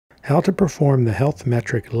How to perform the health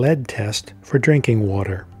metric lead test for drinking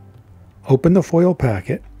water. Open the foil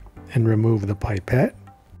packet and remove the pipette,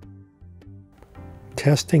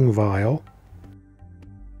 testing vial,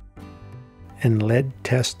 and lead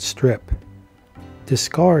test strip.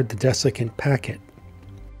 Discard the desiccant packet.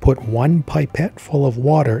 Put 1 pipette full of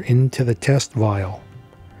water into the test vial.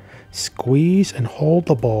 Squeeze and hold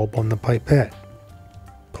the bulb on the pipette.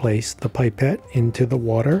 Place the pipette into the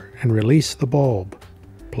water and release the bulb.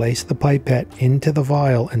 Place the pipette into the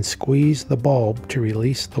vial and squeeze the bulb to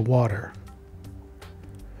release the water.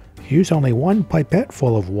 Use only 1 pipette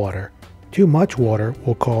full of water. Too much water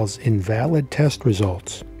will cause invalid test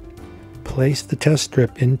results. Place the test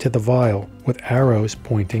strip into the vial with arrows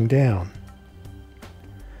pointing down.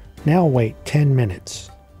 Now wait 10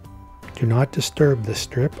 minutes. Do not disturb the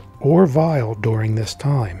strip or vial during this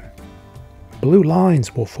time. Blue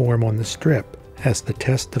lines will form on the strip as the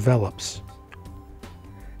test develops.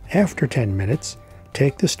 After 10 minutes,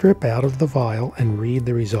 take the strip out of the vial and read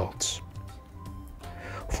the results.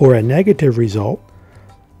 For a negative result,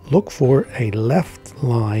 look for a left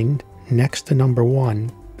line next to number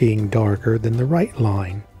 1 being darker than the right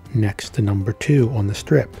line next to number 2 on the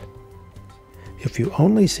strip. If you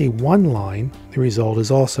only see one line, the result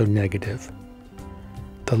is also negative.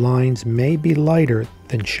 The lines may be lighter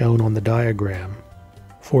than shown on the diagram.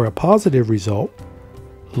 For a positive result,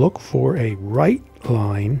 look for a right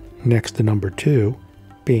line next to number 2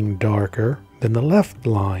 being darker than the left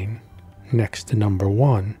line next to number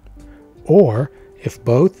 1. Or, if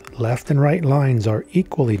both left and right lines are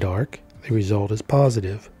equally dark, the result is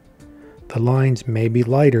positive. The lines may be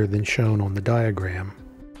lighter than shown on the diagram.